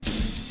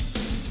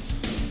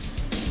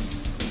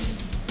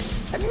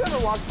Have you ever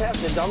walked past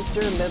a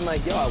dumpster and been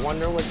like, yo, I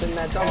wonder what's in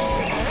that dumpster?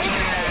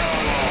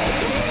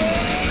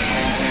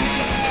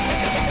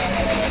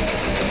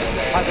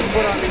 Either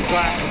put on these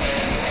glasses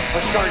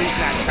or start eating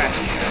that trash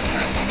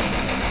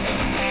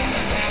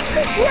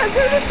Yeah,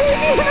 there's a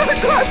baby in the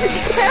garbage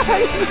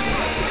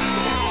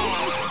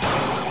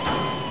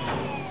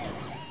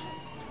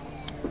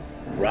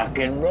can. Rock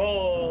and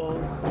roll.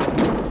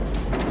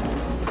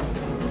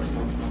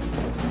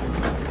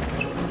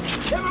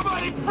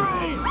 Everybody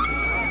freeze!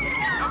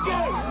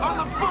 Okay, on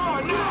the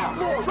floor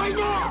now! Right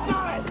now!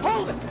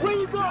 Hold it! Where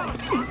you going?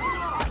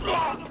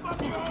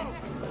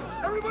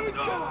 Everybody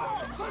go!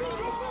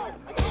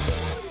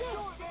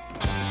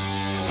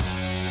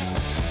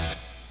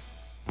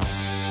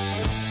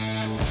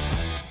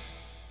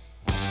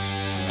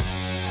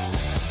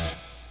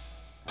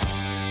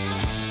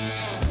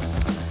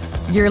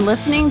 You're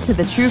listening to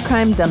the True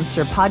Crime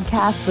Dumpster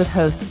podcast with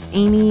hosts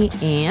Amy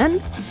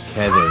and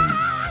Kevin.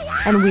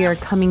 And we are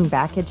coming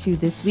back at you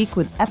this week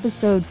with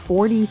episode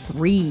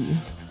 43.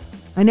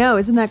 I know,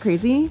 isn't that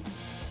crazy?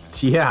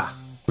 Yeah,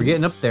 we're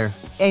getting up there.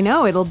 I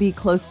know, it'll be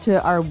close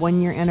to our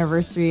 1 year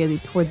anniversary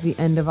towards the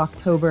end of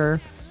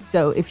October.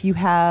 So if you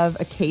have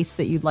a case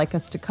that you'd like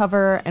us to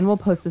cover, and we'll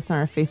post this on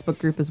our Facebook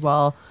group as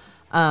well.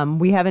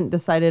 We haven't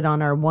decided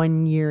on our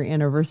 1 year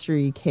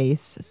anniversary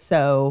case.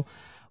 So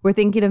we're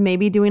thinking of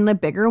maybe doing a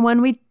bigger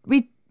one. We've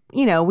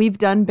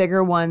done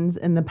bigger ones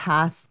in the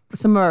past.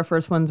 Some of our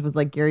first ones was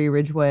like Gary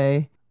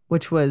Ridgway,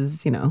 which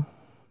was, that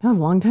was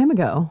a long time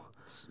ago.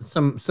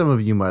 Some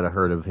of you might have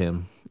heard of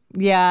him.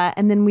 Yeah,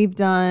 and then we've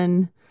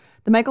done,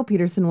 the Michael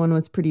Peterson one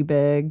was pretty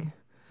big.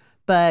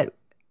 But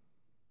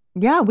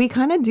yeah, we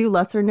kind of do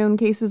lesser known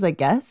cases, I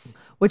guess,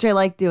 which I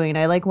like doing.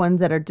 I like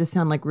ones that just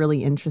sound like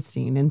really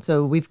interesting. And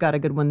so we've got a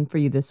good one for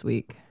you this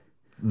week.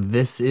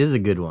 This is a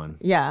good one.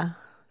 Yeah.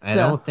 I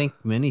don't think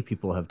many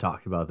people have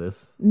talked about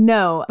this.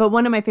 No, but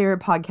one of my favorite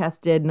podcasts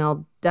did, and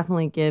I'll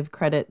definitely give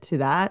credit to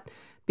that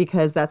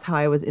because that's how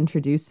I was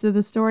introduced to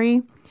the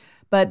story.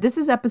 But this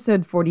is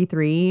episode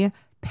 43,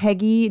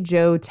 Peggy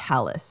Jo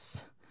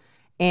Tallis.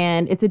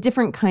 And it's a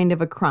different kind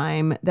of a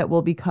crime that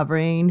we'll be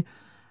covering.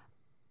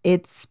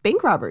 It's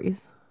bank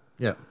robberies.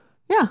 Yeah.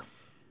 Yeah.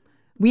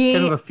 It's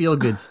kind of a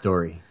feel-good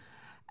story.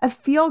 A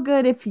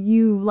feel-good if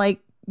you like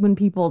when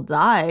people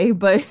die,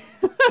 but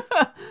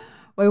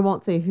I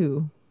won't say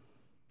who.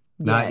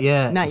 Not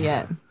yet. Not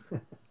yet.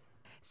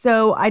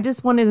 So I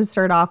just wanted to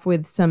start off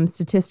with some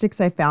statistics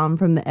I found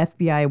from the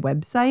FBI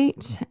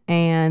website.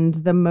 And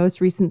the most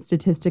recent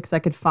statistics I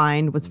could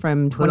find was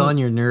from Put on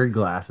your nerd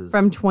glasses.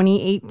 From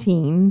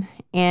 2018.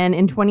 And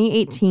in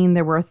 2018,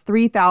 there were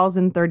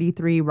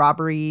 3,033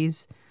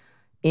 robberies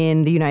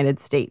in the United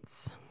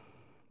States.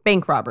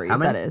 Bank robberies,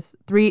 that is.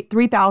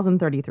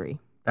 3,033.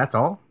 That's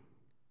all?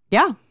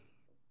 Yeah.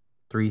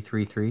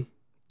 333?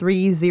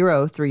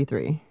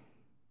 3033.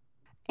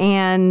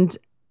 And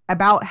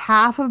about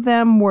half of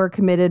them were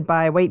committed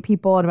by white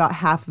people and about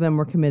half of them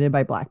were committed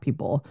by black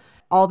people.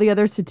 All the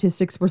other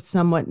statistics were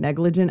somewhat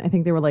negligent. I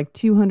think there were like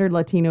 200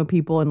 Latino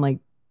people and like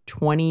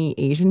 20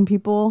 Asian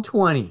people.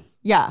 20?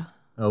 Yeah.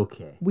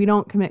 Okay. We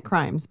don't commit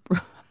crimes.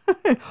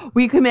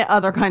 We commit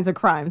other kinds of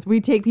crimes.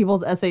 We take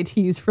people's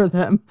SATs for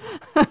them.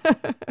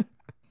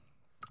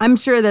 I'm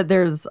sure that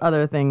there's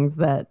other things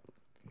that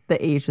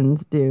the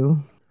Asians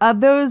do. Of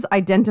those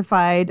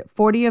identified,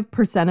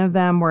 40% of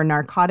them were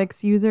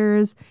narcotics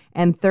users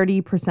and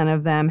 30%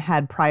 of them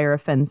had prior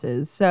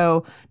offenses.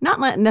 So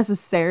not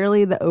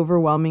necessarily the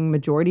overwhelming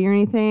majority or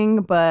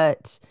anything,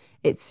 but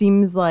it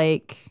seems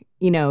like,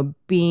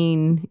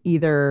 being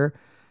either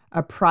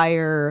a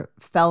prior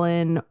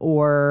felon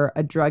or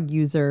a drug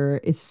user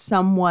is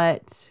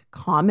somewhat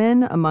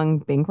common among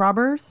bank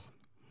robbers.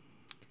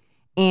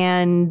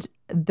 And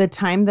the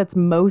time that's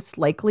most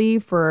likely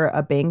for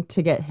a bank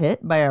to get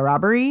hit by a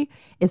robbery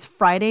is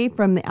Friday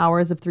from the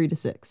hours of 3 to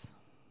 6.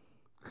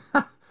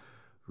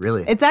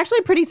 Really? It's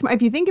actually pretty smart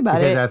if you think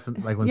about it. That's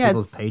like when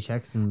people's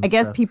paychecks and I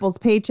guess stuff. people's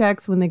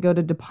paychecks when they go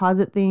to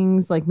deposit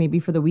things, like maybe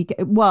for the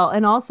weekend. Well,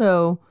 and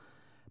also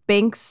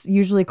banks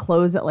usually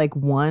close at like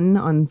 1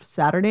 on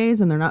Saturdays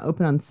and they're not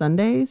open on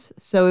Sundays.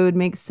 So it would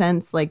make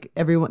sense like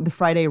the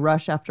Friday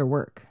rush after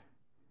work.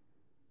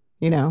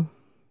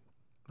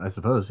 I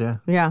suppose, yeah.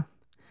 Yeah.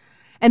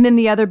 And then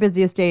the other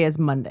busiest day is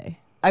Monday.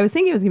 I was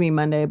thinking it was going to be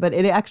Monday, but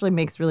it actually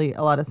makes really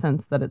a lot of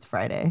sense that it's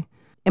Friday.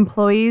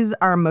 Employees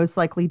are most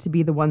likely to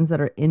be the ones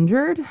that are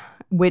injured,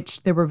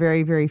 which there were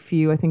very, very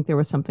few. I think there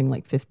was something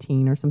like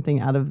 15 or something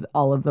out of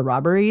all of the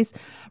robberies.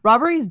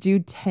 Robberies do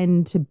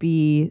tend to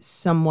be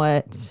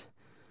somewhat,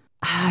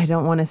 I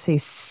don't want to say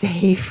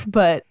safe,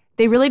 but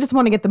they really just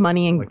want to get the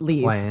money and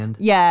leave. Planned?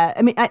 Yeah.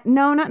 I mean,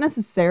 no, not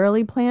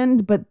necessarily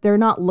planned, but they're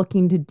not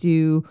looking to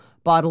do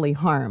bodily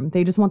harm.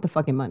 They just want the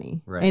fucking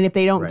money. Right. And if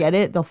they don't get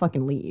it, they'll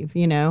fucking leave,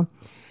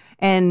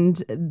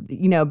 And,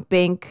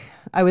 bank,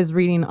 I was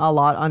reading a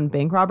lot on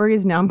bank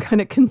robberies. Now I'm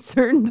kind of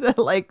concerned that,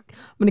 I'm going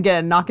to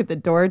get a knock at the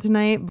door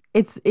tonight.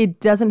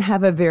 It doesn't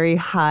have a very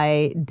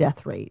high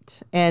death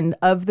rate. And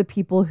of the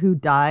people who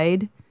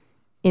died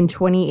in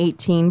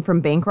 2018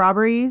 from bank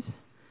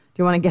robberies,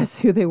 do you want to guess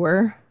who they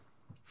were?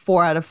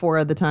 4 out of 4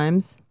 of the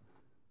times?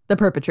 The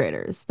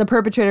perpetrators. The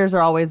perpetrators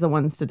are always the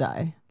ones to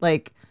die.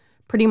 Like,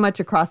 pretty much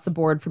across the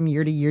board from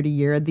year to year to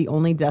year, the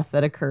only death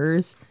that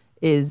occurs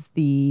is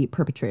the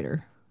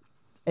perpetrator.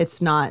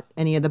 It's not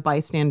any of the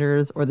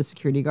bystanders or the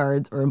security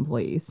guards or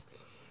employees.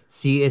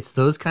 See, it's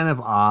those kind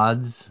of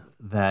odds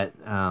that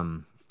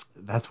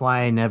that's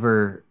why I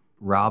never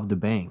robbed a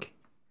bank.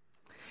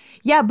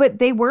 Yeah, but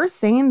they were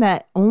saying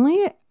that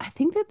only about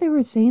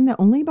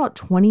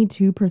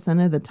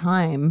 22% of the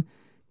time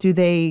do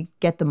they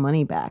get the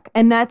money back.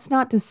 And that's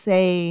not to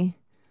say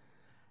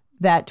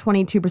that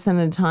 22% of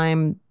the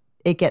time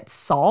it gets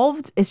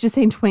solved. It's just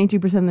saying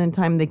 22% of the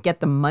time they get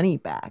the money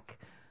back.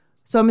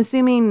 So I'm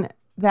assuming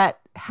that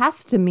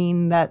has to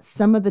mean that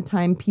some of the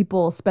time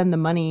people spend the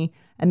money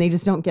and they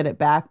just don't get it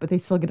back, but they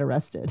still get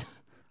arrested.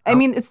 I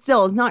mean, it's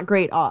not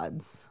great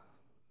odds.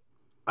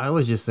 I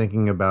was just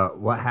thinking about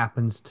what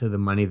happens to the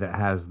money that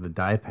has the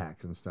die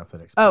packs and stuff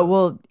that explode. Oh,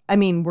 well, I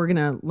mean, we're going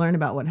to learn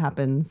about what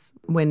happens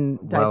when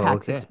die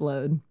packs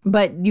explode.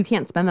 But you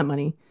can't spend that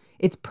money.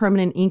 It's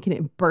permanent ink and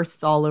it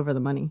bursts all over the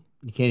money.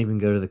 You can't even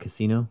go to the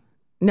casino?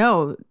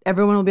 No,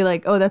 everyone will be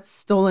like, oh, that's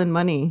stolen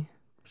money.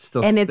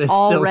 And it's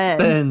all still red.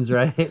 Spins,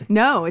 right?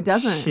 No, it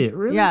doesn't. Shit,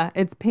 really? Yeah,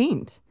 it's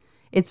paint.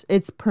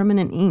 It's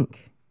permanent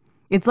ink.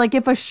 It's like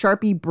if a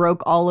Sharpie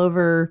broke all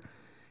over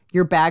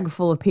your bag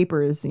full of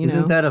papers,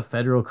 Isn't that a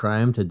federal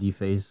crime to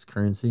deface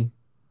currency?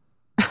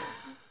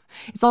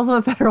 It's also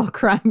a federal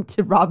crime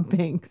to rob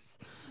banks.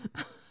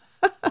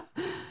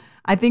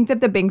 I think that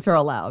the banks are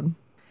allowed.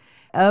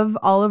 Of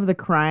all of the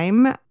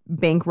crime,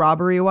 bank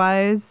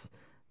robbery-wise,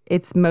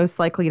 it's most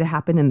likely to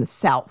happen in the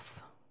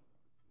South.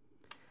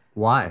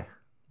 Why?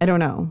 I don't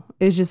know.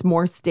 It's just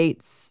more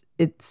states,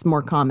 it's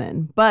more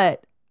common.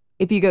 But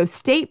if you go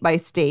state by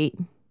state,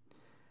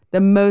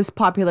 the most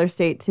popular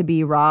state to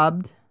be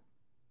robbed,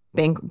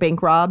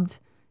 bank robbed,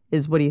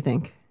 is, what do you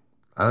think?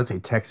 I would say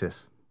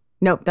Texas.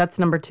 Nope, that's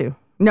number 2.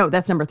 No,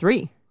 that's number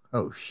 3.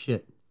 Oh,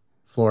 shit.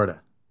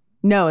 Florida.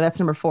 No, that's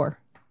number 4.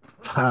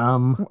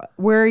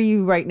 Where are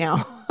you right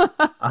now?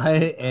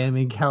 I am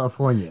in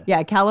California.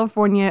 Yeah,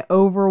 California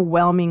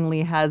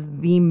overwhelmingly has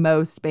the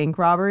most bank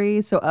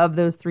robberies. So of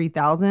those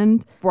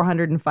 3,000,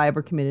 405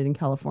 were committed in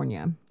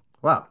California.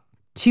 Wow.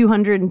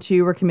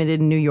 202 were committed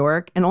in New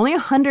York, and only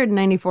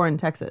 194 in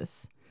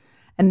Texas.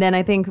 And then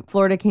I think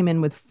Florida came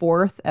in with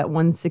 4th at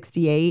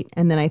 168.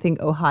 And then I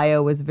think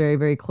Ohio was very,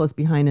 very close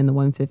behind in the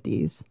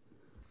 150s.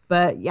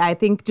 But yeah, I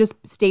think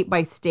just state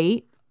by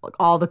state,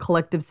 all the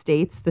collective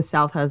states, the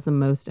South has the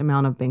most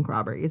amount of bank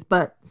robberies.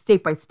 But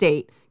state by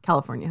state,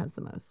 California has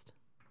the most.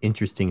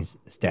 Interesting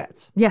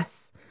stats.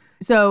 Yes.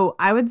 So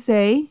I would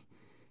say,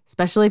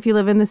 especially if you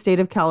live in the state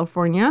of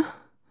California,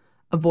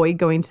 avoid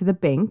going to the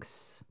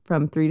banks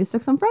from 3 to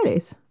 6 on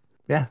Fridays.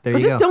 Yeah, there Or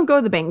you just go. don't go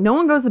to the bank. No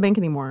one goes to the bank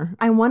anymore.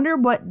 I wonder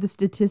what the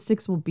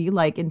statistics will be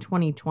like in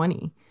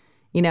 2020.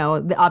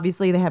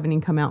 Obviously they haven't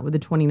even come out with the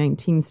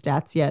 2019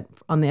 stats yet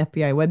on the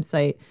FBI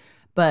website.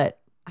 But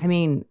I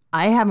mean,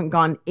 I haven't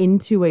gone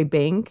into a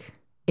bank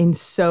in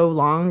so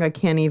long. I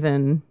can't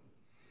even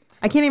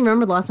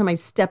remember the last time I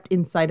stepped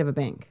inside of a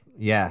bank.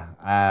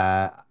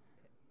 Yeah.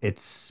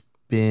 It's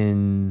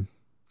been...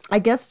 I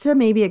guess to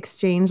maybe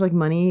exchange like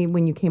money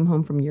when you came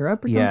home from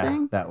Europe or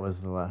something. Yeah, that was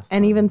the last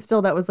And time. even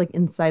still, that was like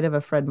inside of a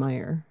Fred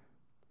Meyer.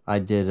 I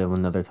did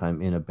another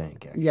time in a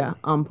bank, actually. Yeah,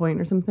 On Point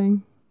or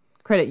something.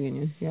 Credit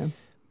union, yeah.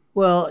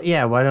 Well,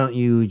 yeah, why don't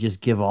you just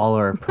give all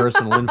our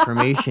personal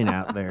information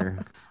out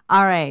there?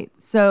 All right,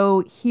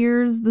 so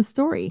here's the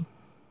story.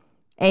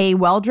 A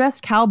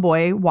well-dressed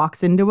cowboy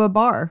walks into a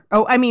bar.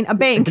 Oh, I mean, a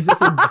bank. Is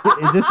this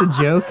a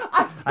joke?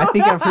 I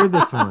think I've heard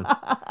this one.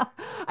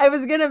 I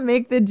was going to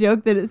make the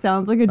joke that it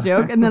sounds like a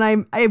joke, and then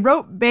I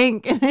wrote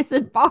bank, and I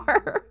said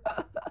bar.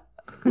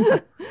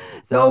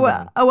 So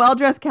a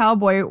well-dressed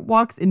cowboy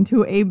walks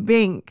into a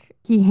bank.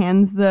 He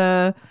hands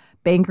the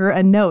banker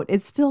a note.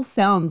 It still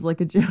sounds like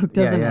a joke,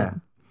 doesn't it?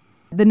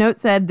 The note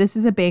said, "This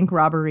is a bank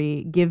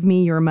robbery. Give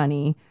me your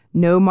money.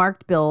 No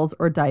marked bills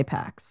or die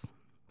packs."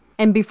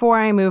 And before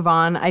I move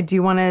on, I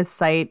do want to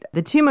cite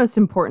the 2 most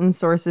important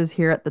sources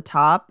here at the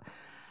top.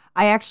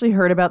 I actually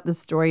heard about this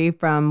story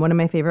from one of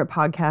my favorite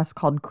podcasts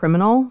called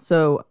Criminal.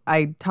 So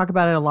I talk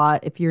about it a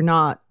lot. If you're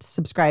not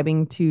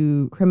subscribing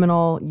to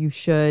Criminal, you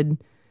should.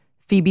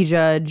 Phoebe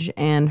Judge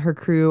and her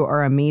crew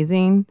are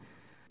amazing.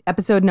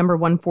 Episode number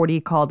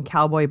 140 called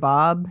Cowboy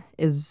Bob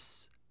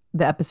is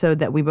the episode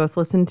that we both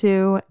listened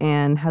to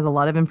and has a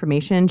lot of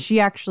information. She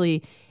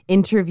actually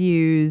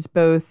interviews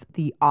both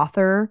the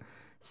author,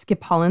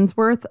 Skip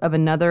Hollandsworth, of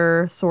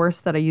another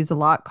source that I use a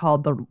lot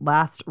called The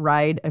Last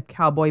Ride of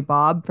Cowboy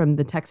Bob from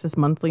the Texas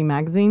Monthly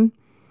magazine.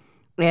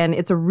 And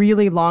it's a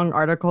really long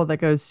article that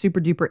goes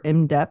super duper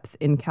in depth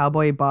in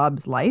Cowboy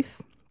Bob's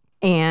life.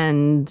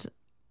 And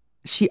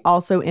she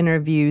also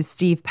interviews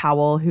Steve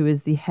Powell, who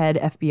is the head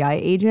FBI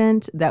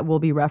agent that we'll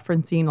be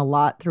referencing a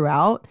lot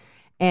throughout.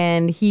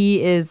 And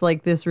he is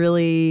like this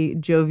really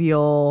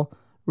jovial,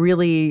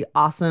 really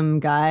awesome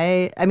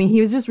guy. I mean,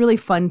 he was just really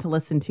fun to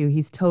listen to.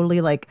 He's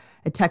totally like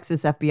a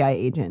Texas FBI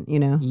agent, you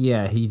know?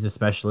 Yeah, he's a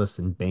specialist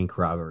in bank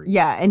robbery.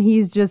 Yeah, and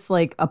he's just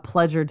like a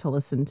pleasure to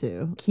listen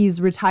to. He's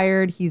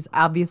retired. He's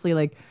obviously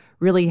like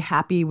really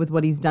happy with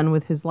what he's done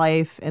with his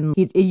life, and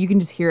you can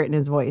just hear it in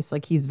his voice.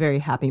 Like, he's a very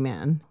happy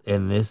man.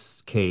 In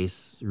this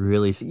case,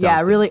 really stumped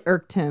Yeah, him. really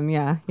irked him.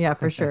 Yeah,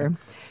 for sure.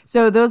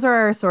 So those are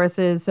our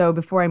sources. So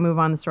before I move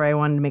on the story, I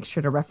wanted to make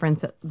sure to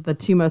reference the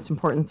two most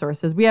important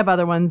sources. We have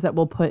other ones that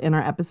we'll put in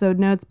our episode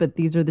notes, but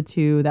these are the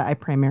two that I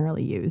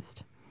primarily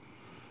used.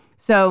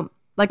 So,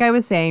 like I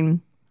was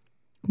saying,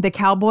 the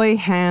cowboy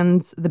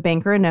hands the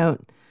banker a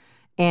note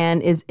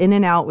and is in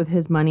and out with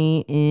his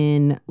money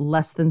in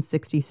less than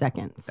 60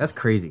 seconds. That's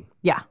crazy.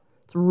 Yeah,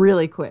 it's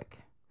really quick,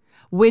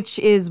 which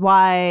is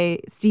why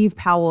Steve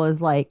Powell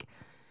is like,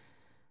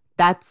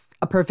 that's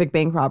a perfect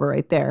bank robber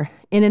right there.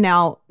 In and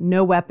out,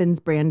 no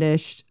weapons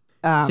brandished.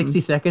 60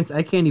 seconds?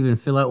 I can't even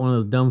fill out one of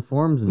those dumb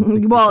forms in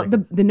 60 Well,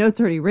 seconds. the note's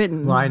already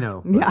written. Well, I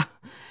know. but- Yeah.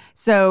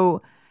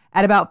 So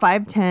at about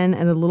 5'10"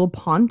 and a little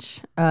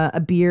paunch, a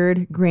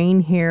beard,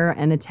 graying hair,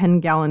 and a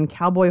 10-gallon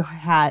cowboy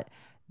hat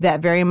that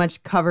very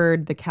much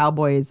covered the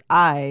cowboy's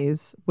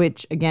eyes,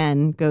 which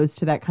again goes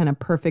to that kind of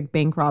perfect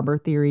bank robber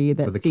theory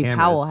that For the Steve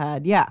cameras. Powell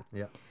had. Yeah.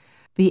 Yeah.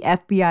 The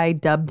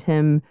FBI dubbed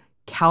him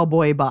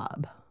Cowboy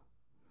Bob.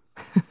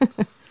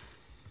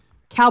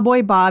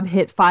 Cowboy Bob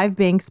hit 5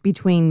 banks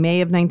between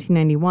May of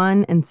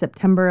 1991 and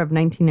September of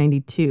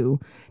 1992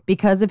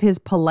 because of his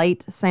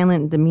polite,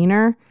 silent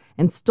demeanor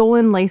and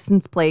stolen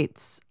license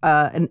plates,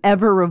 an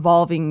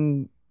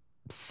ever-revolving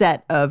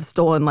set of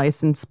stolen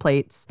license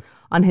plates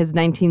on his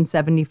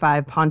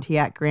 1975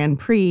 Pontiac Grand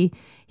Prix.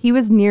 He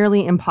was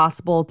nearly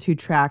impossible to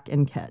track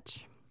and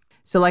catch.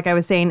 So like I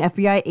was saying,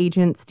 FBI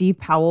agent Steve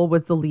Powell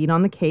was the lead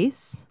on the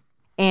case.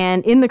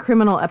 And in the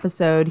criminal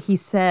episode, he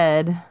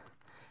said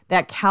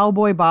that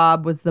Cowboy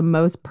Bob was the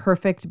most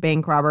perfect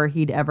bank robber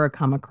he'd ever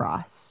come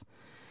across.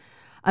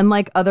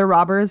 Unlike other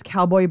robbers,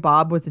 Cowboy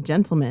Bob was a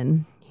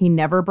gentleman. He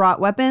never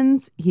brought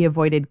weapons, he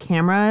avoided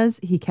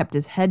cameras, he kept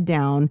his head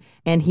down,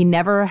 and he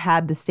never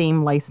had the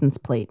same license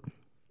plate.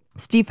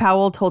 Steve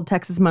Powell told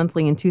Texas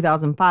Monthly in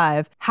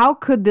 2005, "How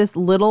could this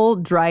little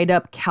dried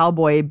up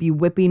cowboy be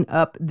whipping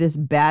up this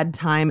bad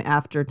time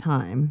after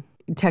time?"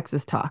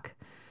 Texas talk.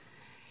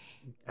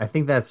 I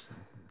think that's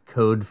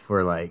code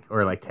for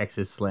or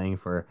Texas slang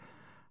for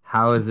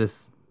how is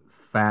this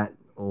fat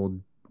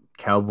old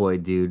cowboy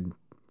dude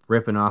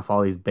ripping off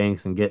all these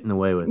banks and getting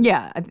away with it?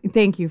 Yeah,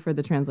 thank you for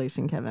the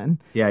translation, Kevin.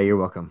 Yeah, you're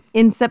welcome.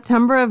 In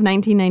September of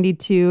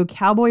 1992,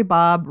 Cowboy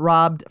Bob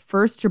robbed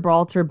First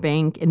Gibraltar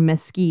Bank in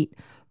Mesquite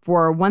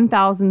for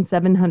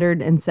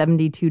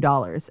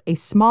 $1,772, a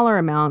smaller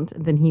amount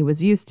than he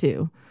was used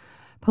to.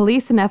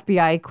 Police and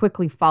FBI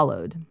quickly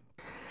followed.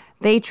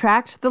 They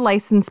tracked the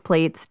license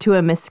plates to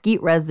a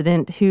Mesquite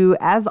resident who,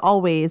 as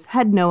always,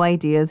 had no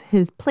ideas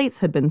his plates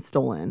had been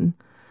stolen.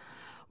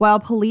 While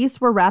police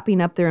were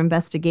wrapping up their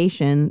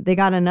investigation, they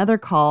got another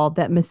call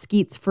that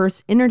Mesquite's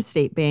First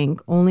Interstate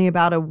Bank, only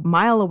about a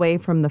mile away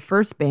from the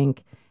first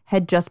bank,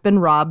 had just been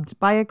robbed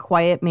by a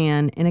quiet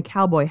man in a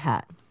cowboy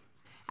hat.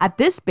 At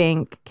this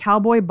bank,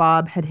 Cowboy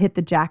Bob had hit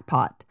the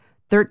jackpot,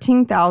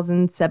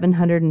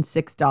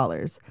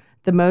 $13,706,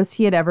 the most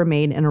he had ever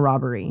made in a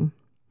robbery.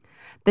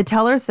 The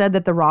teller said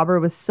that the robber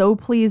was so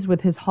pleased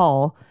with his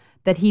haul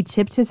that he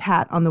tipped his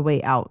hat on the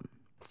way out.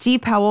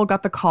 Steve Powell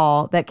got the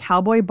call that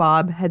Cowboy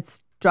Bob had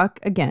struck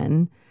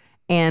again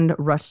and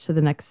rushed to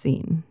the next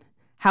scene.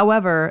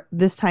 However,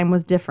 this time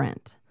was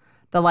different.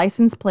 The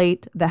license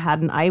plate that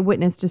had an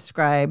eyewitness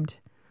described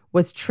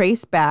was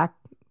traced back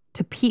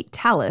to Pete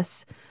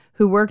Tallis,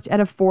 who worked at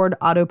a Ford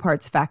auto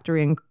parts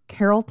factory in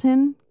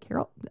Carrollton,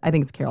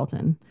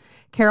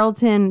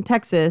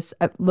 Texas,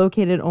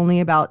 located only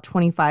about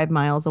 25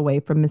 miles away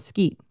from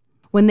Mesquite.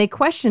 When they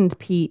questioned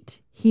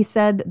Pete, he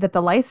said that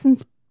the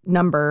license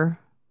number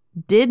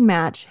did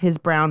match his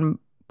brown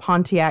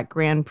Pontiac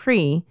Grand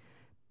Prix.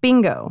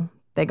 Bingo,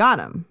 they got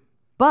him.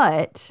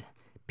 But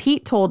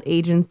Pete told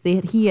agents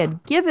that he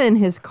had given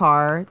his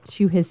car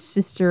to his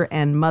sister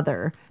and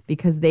mother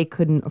because they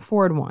couldn't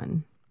afford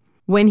one.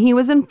 When he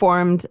was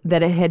informed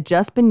that it had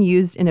just been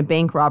used in a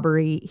bank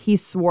robbery, he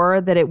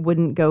swore that it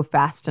wouldn't go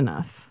fast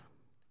enough.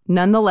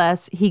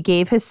 Nonetheless, he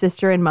gave his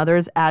sister and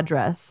mother's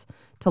address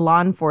to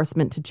law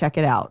enforcement to check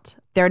it out.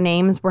 Their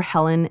names were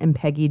Helen and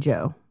Peggy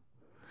Jo.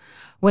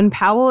 When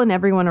Powell and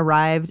everyone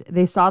arrived,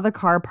 they saw the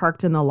car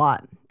parked in the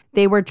lot.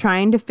 They were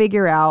trying to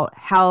figure out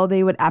how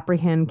they would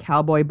apprehend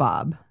Cowboy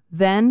Bob.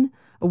 Then,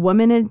 a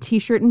woman in a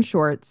t-shirt and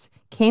shorts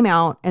came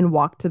out and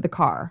walked to the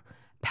car.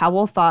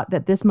 Powell thought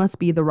that this must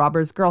be the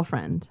robber's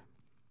girlfriend.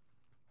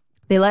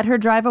 They let her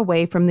drive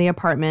away from the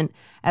apartment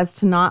as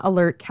to not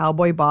alert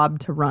Cowboy Bob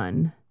to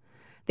run.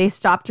 They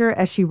stopped her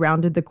as she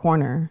rounded the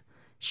corner.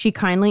 She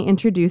kindly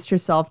introduced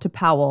herself to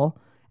Powell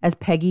as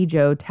Peggy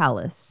Jo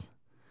Tallis.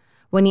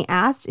 When he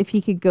asked if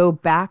he could go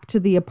back to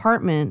the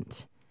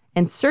apartment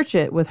and search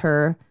it with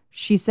her,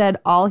 she said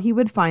all he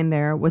would find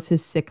there was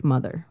his sick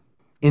mother.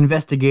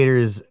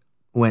 Investigators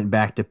went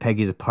back to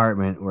Peggy's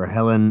apartment where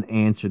Helen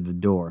answered the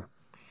door.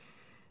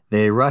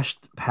 They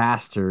rushed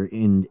past her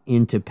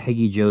into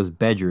Peggy Jo's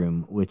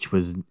bedroom, which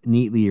was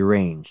neatly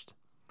arranged.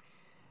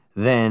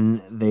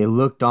 Then they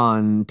looked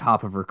on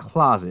top of her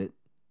closet.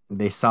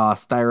 They saw a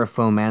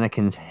styrofoam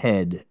mannequin's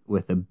head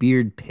with a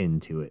beard pin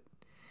to it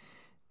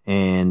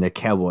and a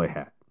cowboy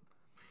hat.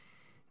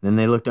 Then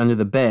they looked under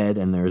the bed,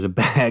 and there was a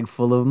bag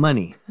full of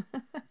money.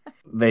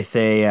 They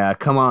say,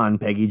 come on,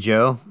 Peggy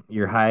Jo,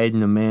 you're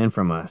hiding a man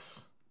from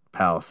us,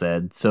 Pal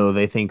said. So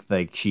they think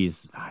like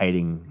she's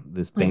hiding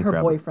this bank her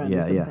robbery. boyfriend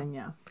or something,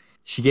 yeah.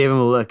 She gave him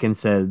a look and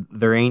said,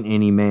 there ain't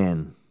any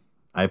man.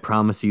 I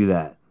promise you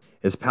that.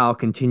 As Pal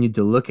continued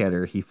to look at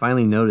her, he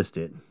finally noticed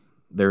it.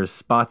 There were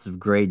spots of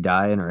gray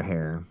dye in her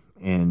hair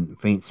and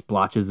faint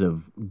splotches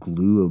of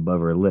glue above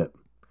her lip.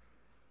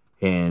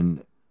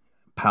 And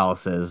Pal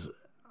says,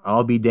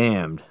 I'll be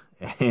damned.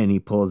 And he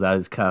pulls out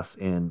his cuffs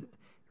and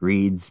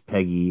reads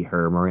Peggy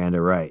her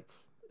Miranda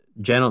rights.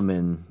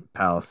 Gentlemen,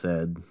 Pal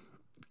said,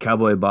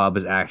 Cowboy Bob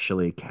is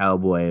actually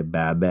Cowboy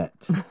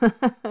Babette.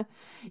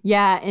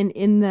 Yeah, and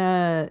in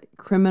the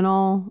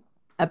criminal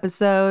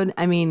episode,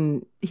 I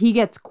mean, he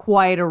gets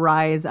quite a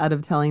rise out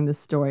of telling the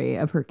story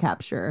of her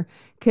capture,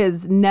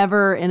 because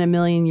never in a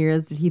million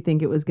years did he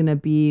think it was going to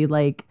be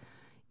like,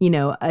 you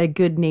know, a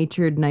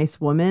good-natured, nice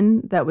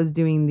woman that was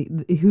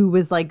doing who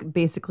was like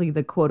basically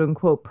the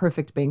quote-unquote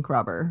perfect bank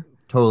robber.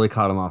 Totally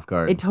caught him off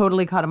guard. It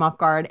totally caught him off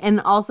guard.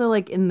 And also,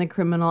 like, in the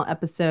criminal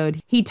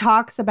episode, he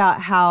talks about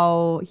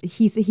how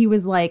he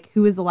was like,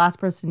 who was the last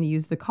person to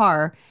use the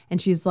car? And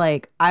she's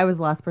like, I was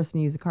the last person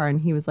to use the car. And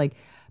he was like,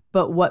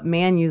 but what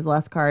man used the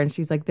last car? And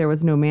she's like, there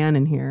was no man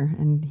in here.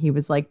 And he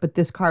was like, but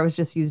this car was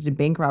just used in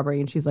bank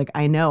robbery. And she's like,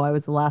 I know, I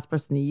was the last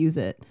person to use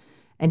it.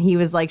 And he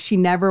was like, she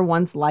never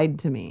once lied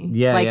to me.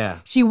 Yeah, like, yeah.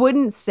 She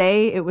wouldn't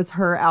say it was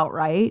her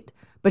outright,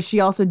 but she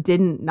also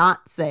didn't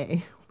not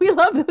say. We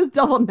love those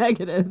double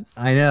negatives.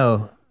 I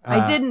know.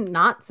 I didn't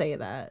not say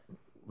that.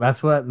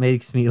 That's what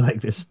makes me like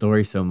this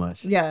story so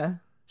much. Yeah.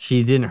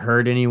 She didn't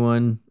hurt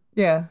anyone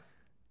Yeah.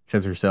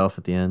 except herself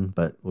at the end,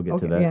 but we'll get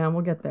to that. Yeah,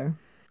 we'll get there.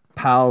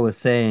 Powell was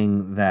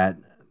saying that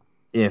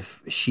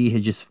if she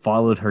had just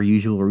followed her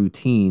usual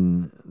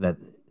routine, that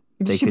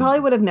She probably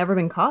would have never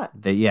been caught.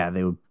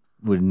 they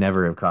would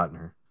never have caught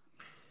her.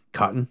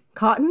 Cotton?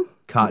 Cotton?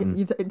 Cotton.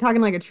 You're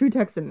talking like a true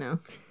Texan now.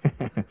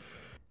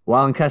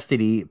 While in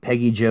custody,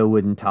 Peggy Jo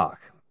wouldn't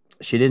talk.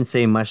 She didn't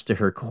say much to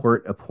her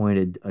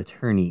court-appointed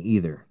attorney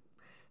either.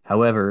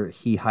 However,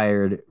 he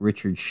hired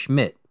Richard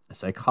Schmidt, a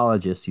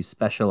psychologist who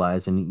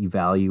specialized in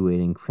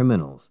evaluating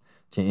criminals,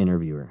 to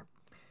interview her.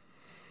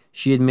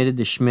 She admitted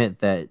to Schmidt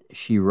that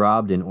she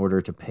robbed in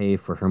order to pay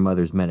for her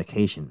mother's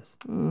medications.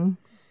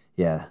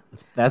 Yeah,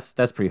 that's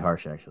pretty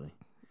harsh, actually.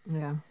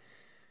 Yeah.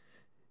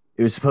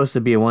 It was supposed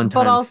to be a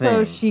one-time But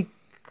also, thing. she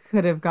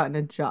could have gotten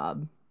a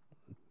job.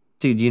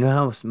 Dude, you know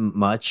how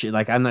much?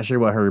 Like, I'm not sure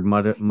what her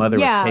mother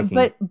was taking.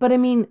 Yeah, but I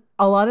mean,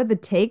 a lot of the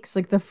takes,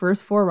 like the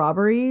first 4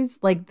 robberies,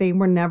 like they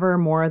were never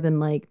more than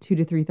like $2,000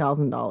 to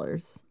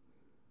 $3,000.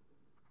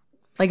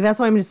 Like that's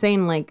why I'm just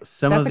saying, like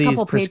some that's of a these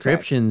couple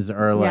prescriptions paychecks.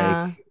 are like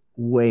Yeah.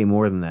 way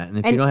more than that. And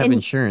if you And- don't have and-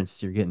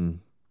 insurance, you're getting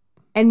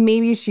And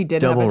maybe she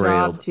did have a Double job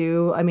railed.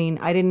 too. I mean,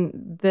 I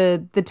didn't.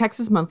 The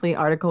Texas Monthly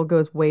article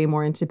goes way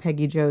more into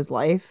Peggy Jo's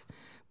life,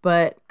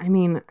 but I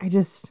mean, I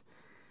just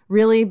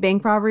really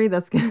bank robbery.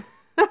 That's gonna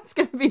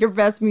be your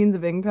best means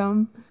of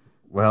income.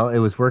 well, it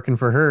was working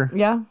for her.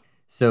 Yeah.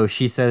 So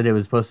she said it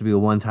was supposed to be a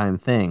one-time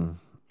thing,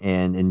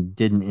 and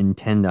didn't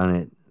intend on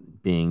it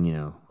being,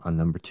 on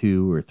number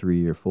 2 or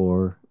 3 or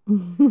 4.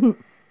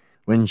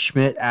 When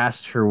Schmidt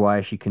asked her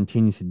why she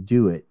continued to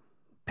do it,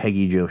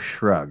 Peggy Jo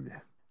shrugged.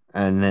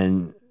 And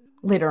then,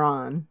 Later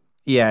on.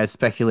 yeah, it's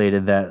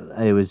speculated that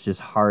it was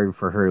just hard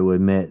for her to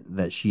admit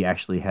that she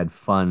actually had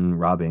fun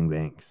robbing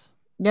banks.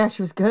 Yeah,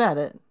 she was good at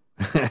it.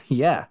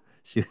 Yeah,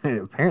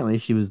 apparently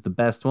she was the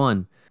best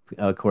one,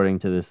 according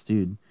to this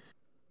dude.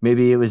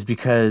 Maybe it was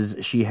because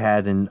she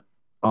had an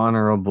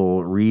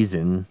honorable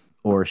reason,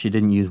 or she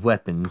didn't use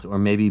weapons, or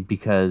maybe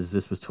because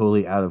this was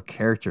totally out of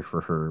character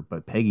for her,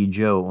 but Peggy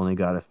Jo only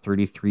got a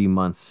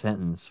 33-month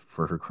sentence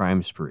for her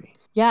crime spree.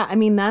 Yeah, I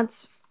mean,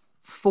 that's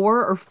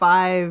 4 or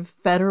 5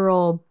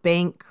 federal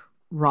bank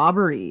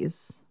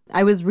robberies.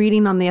 I was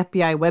reading on the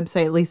FBI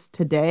website, at least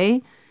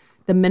today,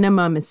 the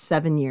minimum is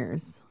 7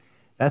 years.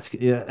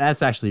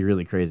 That's actually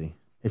really crazy,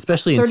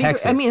 especially in 30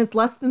 Texas. I mean, it's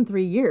less than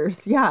 3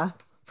 years. Yeah.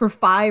 For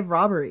 5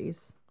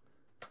 robberies.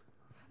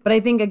 But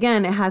I think,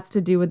 again, it has to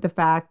do with the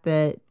fact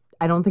that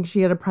I don't think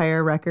she had a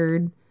prior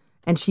record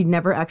and she'd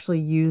never actually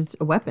used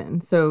a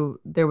weapon. So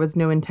there was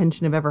no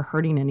intention of ever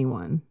hurting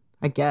anyone,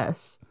 I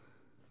guess.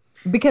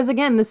 Because,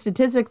 again, the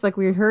statistics, like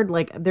we heard,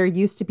 like they're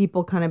used to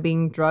people kind of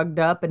being drugged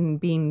up and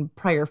being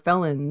prior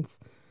felons.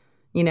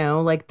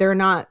 Like they're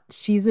not,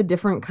 she's a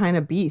different kind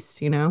of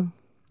beast, Yeah,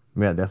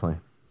 definitely.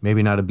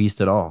 Maybe not a beast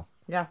at all.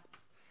 Yeah.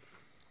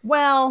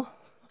 Well,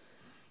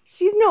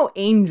 she's no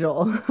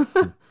angel.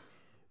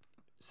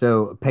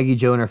 So Peggy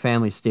Jo and her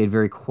family stayed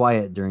very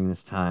quiet during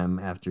this time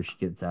after she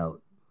gets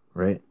out,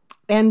 right?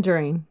 And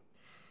during.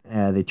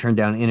 They turned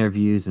down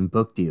interviews and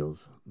book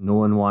deals. No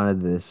one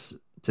wanted this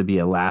to be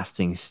a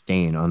lasting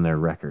stain on their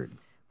record.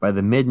 By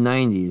the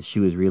mid-90s, she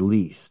was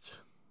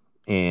released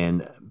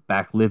and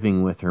back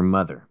living with her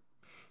mother.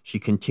 She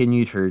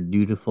continued her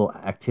dutiful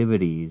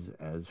activities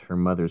as her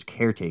mother's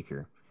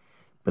caretaker,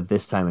 but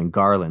this time in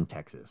Garland,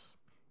 Texas,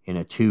 in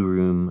a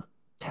 2-room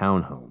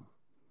townhome.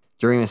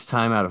 During this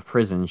time out of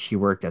prison, she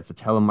worked as a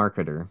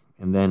telemarketer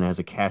and then as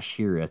a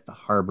cashier at the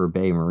Harbor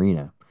Bay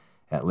Marina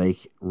at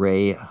Lake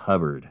Ray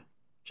Hubbard,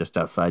 just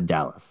outside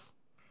Dallas.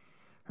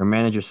 Her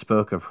manager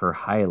spoke of her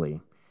highly,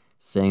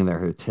 saying that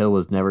her till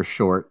was never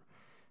short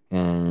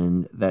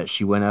and that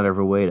she went out of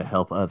her way to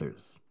help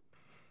others.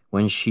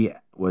 When she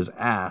was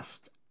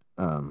asked...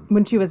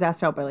 when she was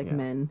asked out by,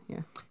 men,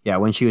 Yeah,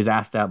 when she was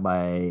asked out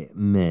by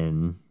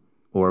men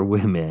or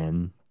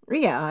women...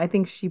 Yeah, I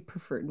think she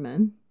preferred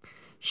men.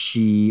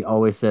 She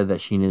always said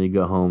that she needed to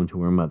go home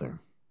to her mother.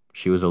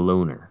 She was a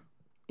loner.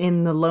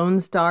 In the Lone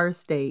Star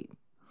State.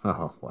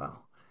 Oh, wow.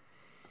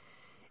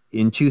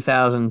 In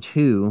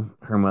 2002,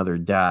 her mother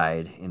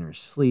died in her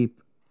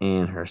sleep,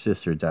 and her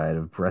sister died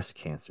of breast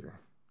cancer.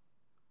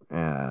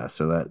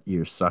 So that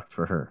year sucked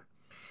for her.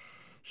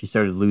 She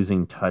started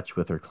losing touch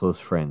with her close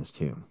friends,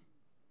 too.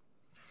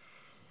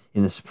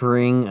 In the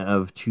spring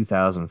of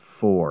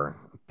 2004,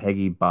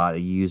 Peggy bought a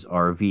used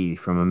RV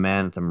from a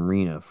man at the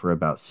marina for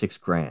about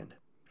 $6,000.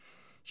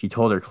 She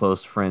told her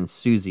close friend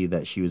Susie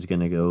that she was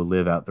going to go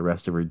live out the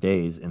rest of her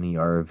days in the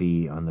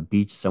RV on the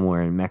beach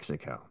somewhere in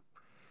Mexico.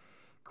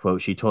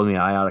 Quote, she told me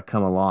I ought to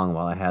come along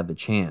while I had the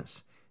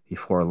chance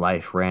before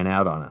life ran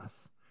out on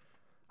us.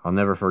 I'll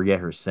never forget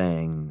her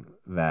saying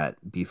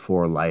that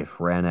before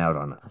life ran out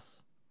on us.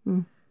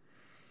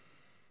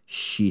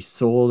 She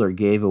sold or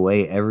gave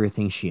away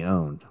everything she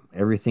owned.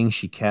 Everything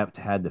she kept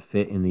had to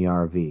fit in the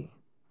RV.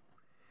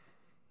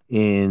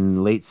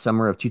 In late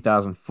summer of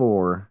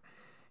 2004,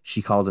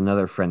 she called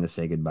another friend to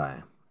say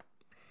goodbye.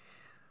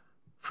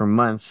 For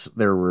months,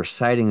 there were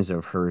sightings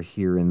of her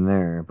here and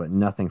there, but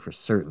nothing for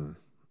certain.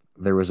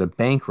 There was a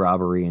bank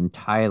robbery in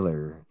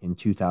Tyler in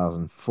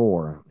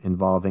 2004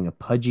 involving a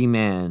pudgy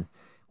man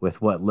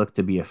with what looked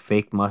to be a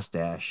fake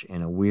mustache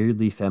and a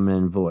weirdly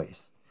feminine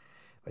voice.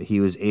 But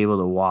he was able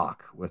to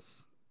walk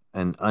with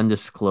an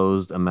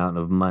undisclosed amount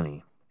of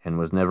money and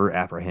was never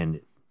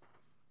apprehended.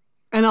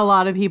 And a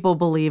lot of people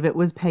believe it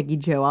was Peggy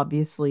Jo,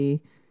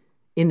 obviously,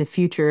 in the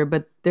future,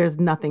 but there's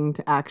nothing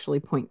to actually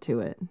point to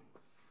it.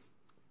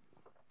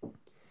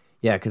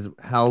 Yeah, because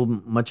how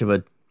much of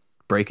a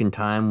break in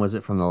time was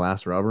it from the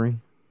last robbery?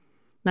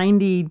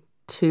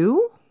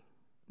 92?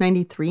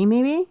 93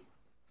 maybe?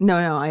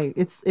 No,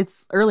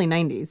 it's early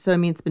 90s, so I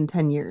mean it's been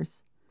 10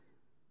 years.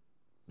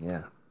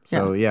 Yeah.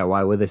 So yeah,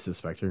 why would they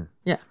suspect her?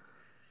 Yeah.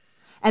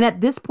 And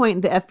at this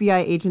point, the FBI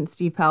agent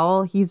Steve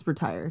Powell, he's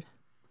retired.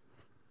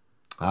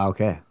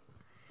 Okay.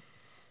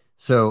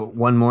 So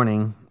one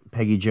morning,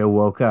 Peggy Jo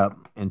woke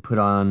up and put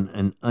on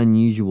an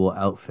unusual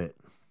outfit.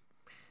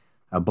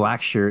 A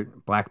black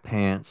shirt, black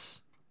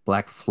pants,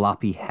 black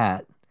floppy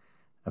hat,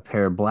 a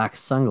pair of black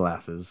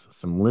sunglasses,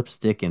 some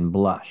lipstick, and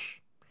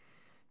blush.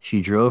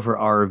 She drove her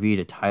RV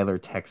to Tyler,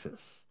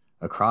 Texas,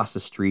 across the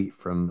street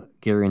from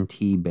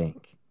Guarantee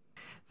Bank,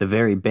 the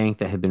very bank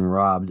that had been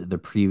robbed the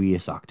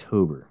previous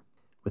October.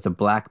 With a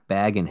black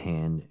bag in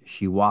hand,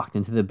 she walked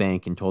into the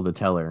bank and told the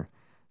teller,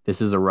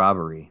 "This is a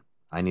robbery.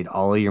 I need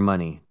all of your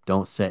money.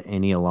 Don't set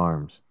any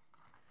alarms."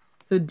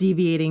 So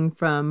deviating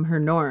from her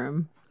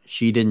norm.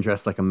 She didn't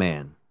dress like a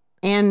man.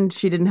 And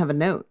she didn't have a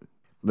note.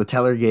 The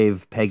teller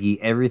gave Peggy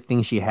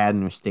everything she had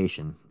in her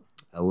station,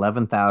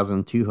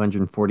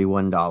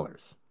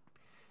 $11,241.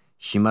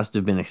 She must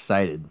have been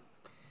excited.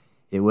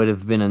 It would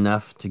have been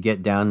enough to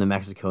get down to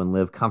Mexico and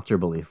live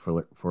comfortably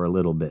for a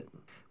little bit.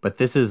 But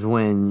this is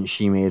when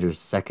she made her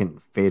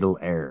second fatal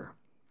error.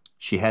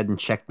 She hadn't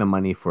checked the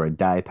money for a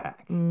dye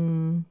pack.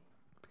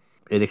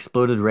 It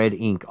exploded red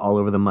ink all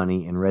over the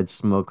money, and red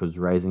smoke was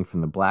rising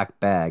from the black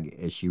bag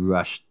as she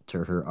rushed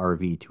to her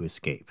RV to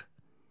escape.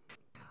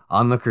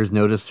 Onlookers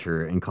noticed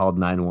her and called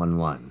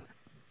 911.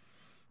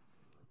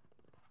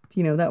 Do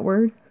you know that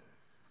word?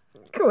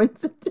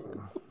 Coincidentally.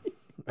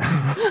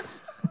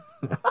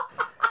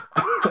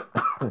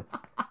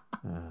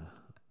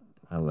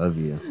 I love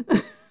you.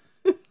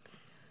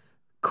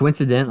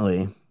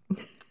 Coincidentally,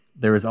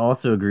 there was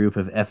also a group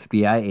of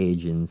FBI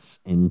agents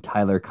and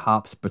Tyler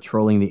cops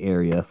patrolling the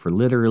area for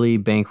literally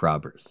bank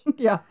robbers.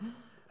 Yeah.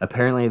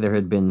 Apparently, there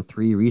had been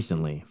 3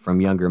 recently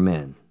from younger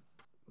men.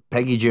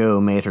 Peggy Jo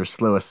made her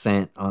slow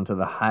ascent onto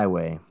the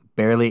highway,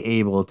 barely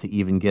able to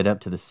even get up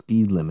to the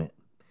speed limit.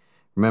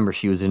 Remember,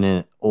 she was in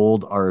an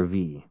old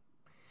RV.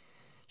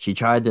 She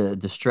tried to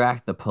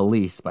distract the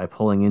police by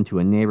pulling into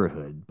a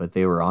neighborhood, but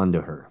they were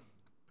onto her.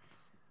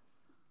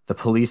 The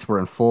police were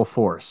in full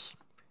force,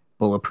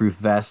 bulletproof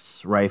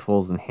vests,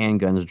 rifles, and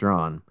handguns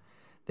drawn.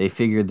 They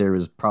figured there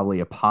was probably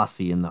a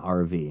posse in the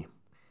RV.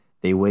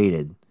 They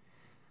waited.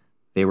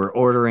 They were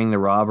ordering the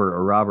robber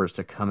or robbers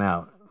to come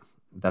out,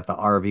 that the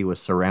RV was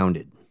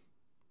surrounded.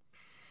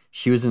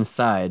 She was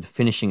inside,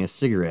 finishing a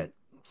cigarette,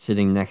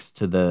 sitting next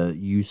to the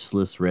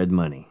useless red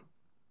money.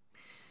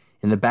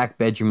 In the back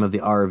bedroom of the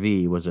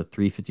RV was a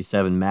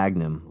 .357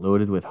 Magnum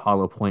loaded with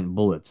hollow point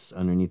bullets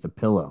underneath a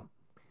pillow.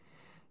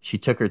 She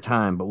took her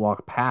time but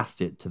walked past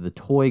it to the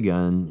toy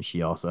gun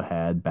she also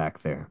had back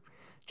there,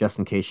 just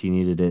in case she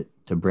needed it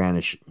to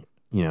brandish,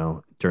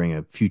 during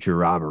a future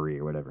robbery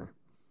or whatever.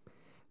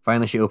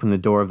 Finally, she opened the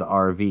door of the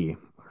RV,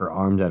 her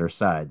arms at her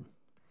side.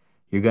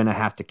 "You're going to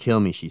have to kill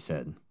me," she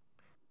said.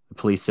 The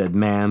police said,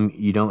 "Ma'am,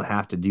 you don't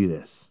have to do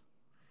this."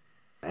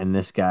 And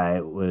this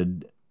guy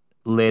would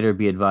later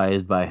be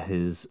advised by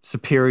his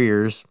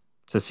superiors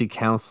to seek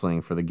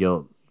counseling for the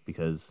guilt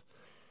because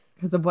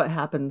of what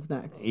happens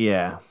next.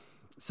 Yeah.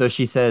 So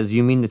she says,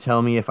 "You mean to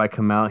tell me if I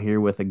come out here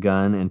with a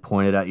gun and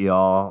point it at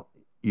y'all,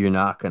 you're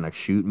not going to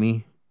shoot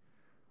me?"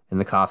 And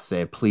the cops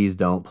say, please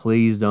don't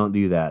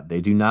do that. They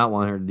do not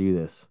want her to do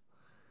this.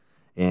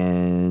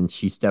 And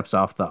she steps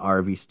off the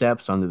RV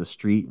steps onto the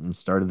street and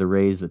started to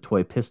raise the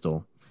toy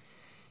pistol.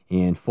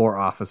 And 4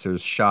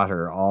 officers shot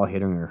her, all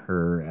hitting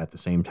her at the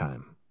same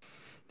time.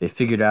 They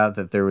figured out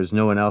that there was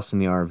no one else in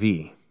the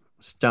RV.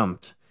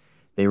 Stumped,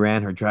 they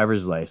ran her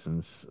driver's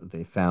license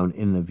they found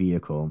in the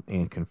vehicle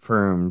and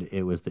confirmed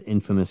it was the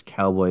infamous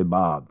Cowboy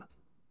Bob.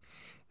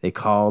 They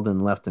called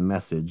and left a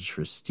message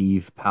for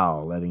Steve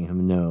Powell, letting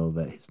him know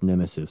that his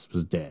nemesis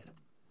was dead.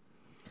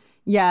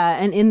 Yeah,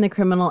 and in the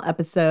criminal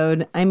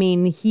episode, I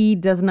mean, he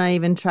does not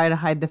even try to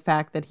hide the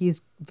fact that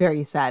he's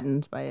very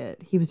saddened by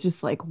it. He was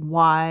just like,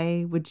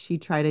 why would she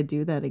try to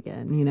do that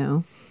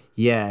again,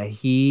 Yeah,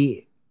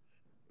 he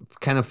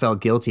kind of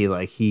felt guilty.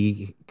 Like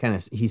he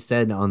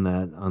said on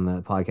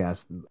that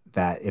podcast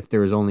that if there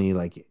was only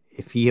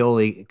if he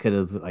only could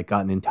have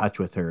gotten in touch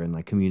with her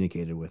and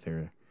communicated with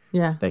her,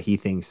 yeah, that he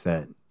thinks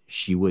that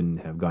she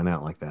wouldn't have gone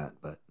out like that.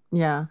 But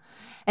yeah.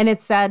 And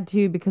it's sad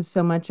too because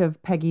so much of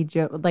Peggy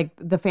Jo,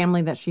 the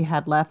family that she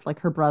had left,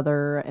 her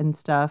brother and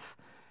stuff,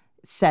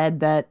 said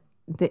that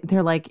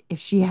they're like, if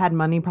she had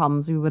money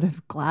problems, we would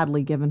have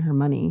gladly given her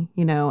money,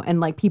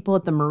 and people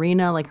at the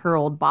marina, her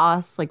old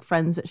boss,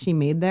 friends that she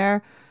made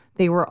there,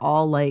 they were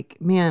all like,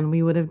 man,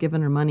 we would have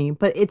given her money.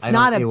 But it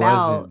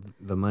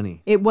wasn't the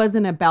money. It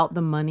wasn't about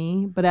the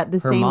money, but at the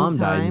her same time, her mom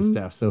died and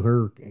stuff,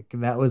 so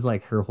that was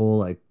her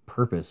whole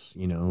purpose,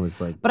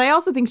 was But I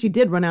also think she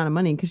did run out of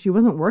money because she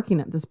wasn't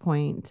working at this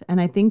point, and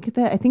I think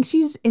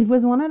it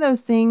was one of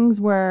those things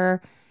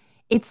where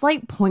it's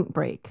like Point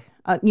Break.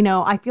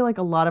 I feel like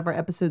a lot of our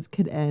episodes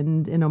could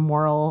end in a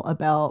moral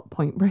about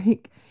Point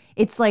Break.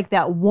 It's like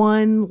that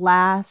one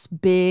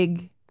last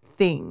big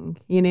thing.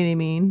 You know what I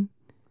mean?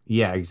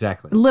 Yeah,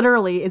 exactly.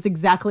 Literally, it's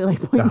exactly like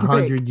Point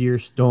Break. The 100-year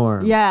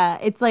storm. Yeah,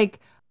 it's like,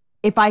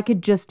 if I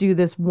could just do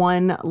this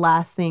one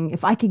last thing,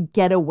 if I could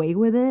get away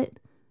with it, it'd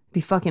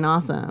be fucking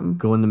awesome.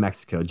 Going to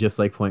Mexico, just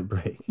like Point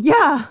Break.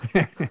 Yeah.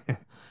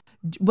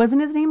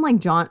 Wasn't his name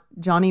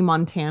Johnny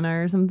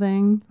Montana or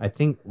something? I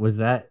think, was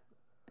that?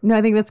 No,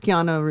 I think that's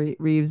Keanu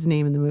Reeves'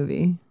 name in the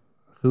movie.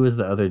 Who was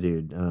the other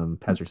dude?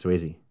 Patrick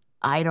Swayze.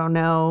 I don't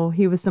know.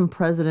 He was some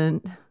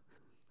president.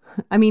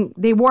 I mean,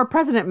 they wore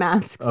president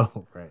masks.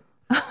 Oh, right.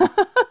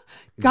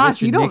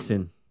 Gosh, Richard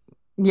Nixon.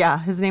 Yeah,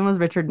 his name was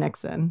Richard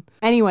Nixon.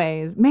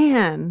 Anyways,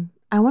 man,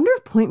 I wonder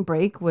if Point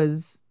Break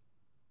was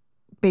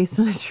based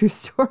on a true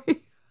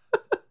story.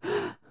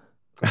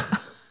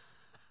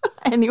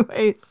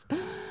 Anyways.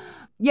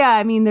 Yeah,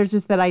 I mean, there's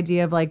just that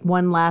idea of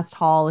one last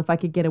haul. If I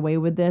could get away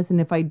with this, and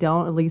if I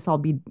don't, at least I'll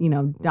be,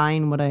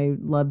 dying what I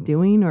love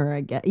doing, or I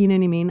get, you know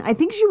what I mean? I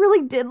think she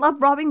really did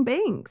love robbing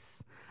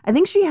banks. I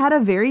think she had a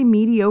very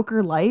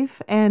mediocre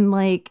life, and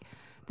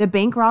the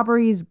bank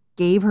robberies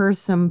gave her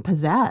some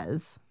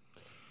pizzazz.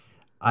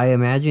 I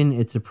imagine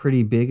it's a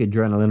pretty big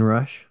adrenaline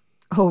rush.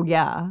 Oh,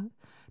 yeah.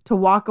 To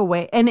walk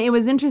away. And it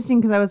was interesting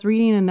because I was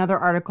reading another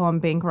article on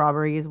bank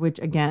robberies, which,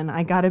 again,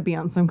 I got to be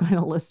on some kind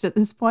of list at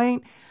this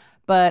point.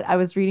 But I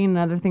was reading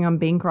another thing on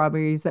bank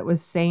robberies that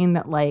was saying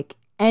that,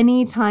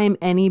 anytime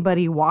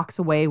anybody walks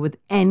away with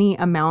any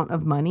amount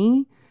of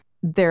money,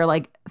 they're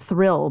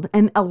thrilled.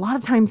 And a lot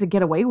of times they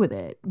get away with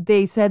it.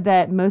 They said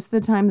that most of the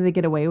time they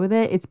get away with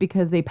it, it's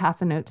because they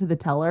pass a note to the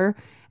teller,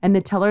 and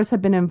the tellers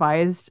have been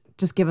advised,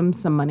 just give them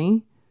some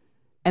money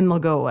and they'll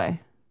go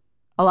away.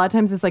 A lot of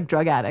times it's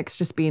drug addicts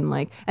just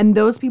being and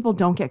those people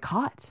don't get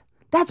caught.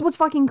 That's what's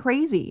fucking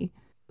crazy.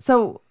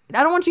 So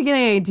I don't want you to get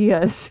any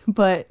ideas,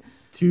 but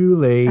too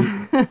late.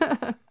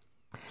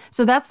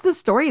 So that's the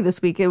story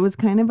this week. It was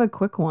kind of a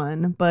quick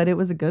one, but it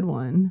was a good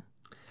one.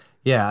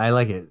 Yeah, I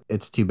like it.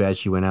 It's too bad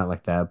she went out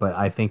like that, but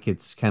I think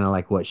it's kind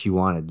of what she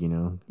wanted,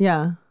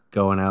 Yeah.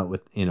 Going out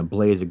in a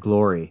blaze of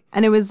glory.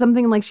 And it was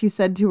something she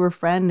said to her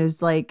friend, it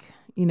was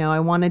I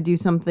want to do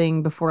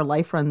something before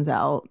life runs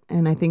out.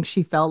 And I think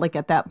she felt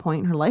at that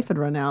point her life had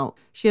run out.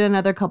 She had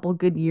another couple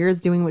good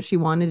years doing what she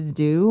wanted to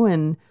do,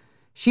 and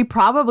she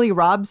probably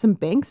robbed some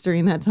banks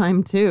during that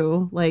time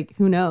too.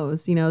 Who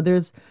knows?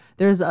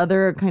 There's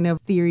other kind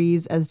of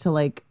theories as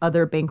to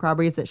other bank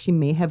robberies that she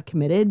may have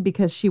committed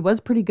because she was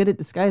pretty good at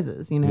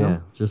disguises, Yeah,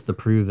 just to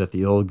prove that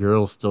the old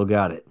girl still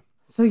got it.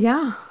 So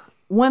yeah,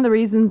 one of the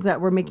reasons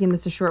that we're making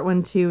this a short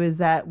one too is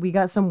that we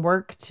got some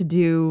work to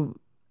do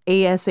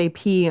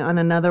ASAP on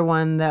another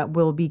one that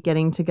we'll be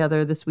getting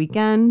together this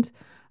weekend,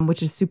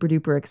 which is super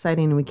duper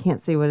exciting. And we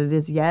can't say what it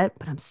is yet,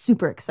 but I'm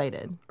super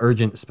excited.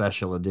 Urgent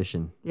special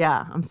edition.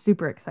 Yeah, I'm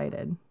super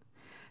excited.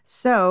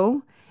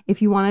 So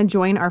if you want to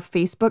join our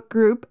Facebook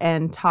group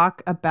and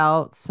talk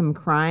about some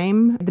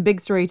crime, the big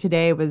story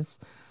today was,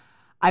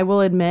 I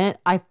will admit,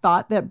 I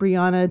thought that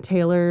Breonna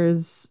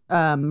Taylor's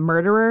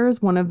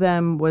murderers, one of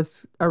them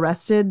was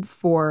arrested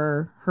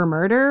for her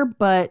murder,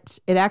 but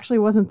it actually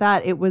wasn't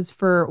that. It was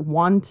for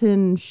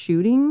wanton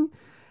shooting.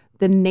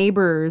 The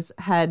neighbors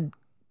had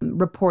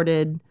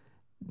reported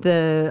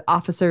the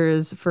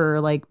officers for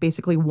like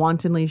basically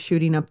wantonly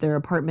shooting up their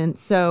apartment.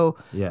 So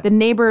Yeah, the I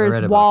neighbors'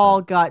 read about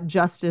wall got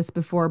justice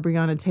before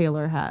Breonna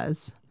Taylor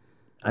has.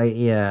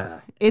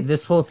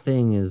 This whole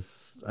thing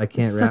is, I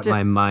can't wrap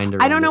my mind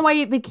around I don't know it.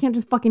 why they can't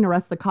just fucking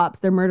arrest the cops.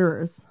 They're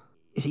murderers.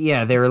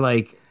 Yeah, they were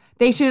like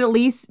They should at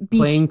least be.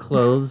 plain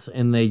clothes,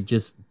 and they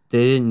just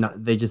It was a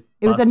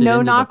busted into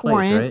no-knock the place,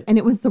 warrant, right? and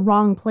it was the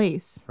wrong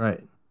place.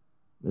 Right.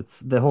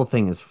 It's the whole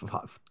thing is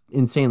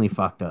insanely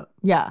fucked up.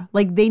 Yeah,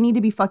 like they need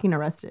to be fucking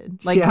arrested.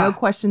 Like Yeah. no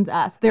questions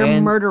asked. They're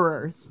And-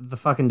 murderers. The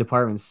fucking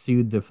department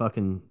sued the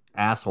fucking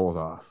assholes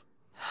off.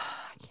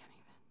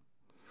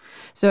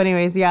 So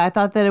anyways, yeah, I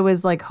thought that it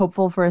was like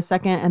hopeful for a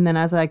second. And then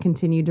as I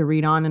continued to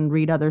read on and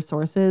read other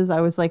sources,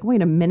 I was like,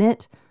 wait a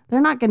minute. They're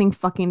not getting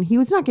he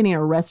was not getting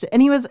arrested.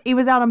 And he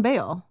was out on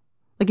bail.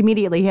 Like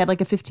immediately he had like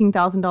a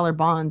 $15,000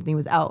 bond and he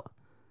was out.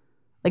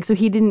 Like, so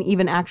he didn't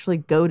even actually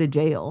go to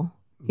jail.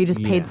 He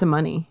just paid Yeah. some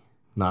money.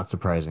 Not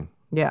surprising.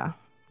 Yeah.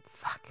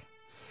 Fuck.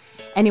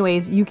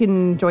 Anyways, you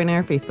can join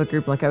our Facebook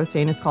group. Like I was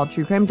saying, it's called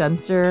True Crime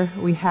Dumpster.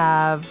 We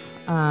have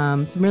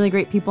some really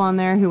great people on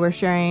there who are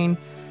sharing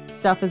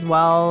stuff as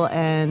well.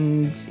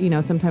 And, you know,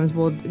 sometimes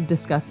we'll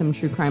discuss some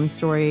true crime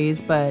stories,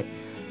 but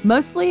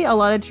mostly a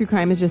lot of true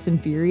crime is just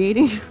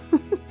infuriating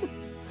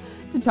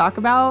to talk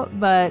about.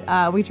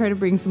 But we try to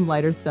bring some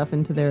lighter stuff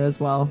into there as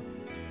well.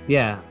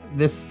 Yeah,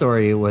 this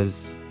story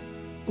was,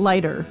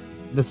 Lighter.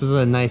 this was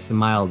a nice and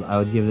mild. I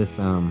would give this,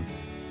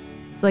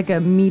 It's like a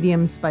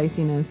medium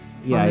spiciness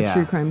on the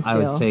true crime scale. I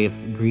would say if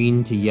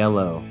green to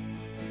yellow.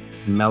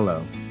 It's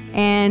mellow.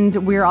 And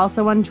we're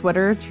also on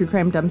Twitter, True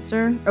Crime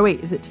Dumpster. Or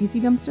wait, is it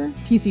TC Dumpster?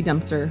 TC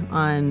Dumpster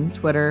on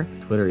Twitter.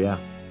 Twitter, yeah.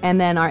 And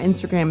then our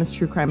Instagram is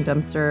True Crime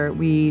Dumpster.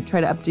 We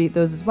try to update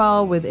those as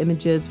well with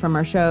images from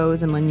our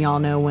shows and letting y'all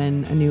know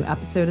when a new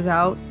episode is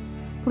out.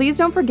 Please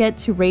don't forget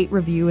to rate,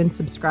 review, and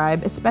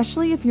subscribe,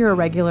 especially if you're a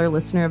regular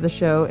listener of the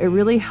show. It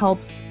really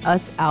helps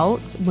us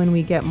out when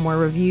we get more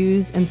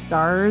reviews and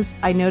stars.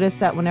 I notice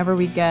that whenever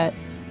we get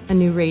a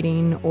new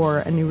rating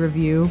or a new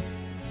review,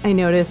 I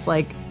notice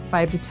like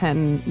 5 to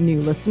 10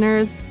 new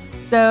listeners.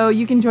 So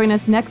you can join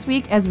us next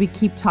week as we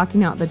keep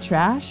talking out the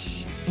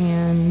trash.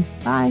 And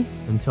bye.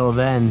 Until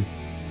then,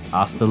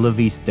 hasta la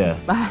vista.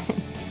 Bye.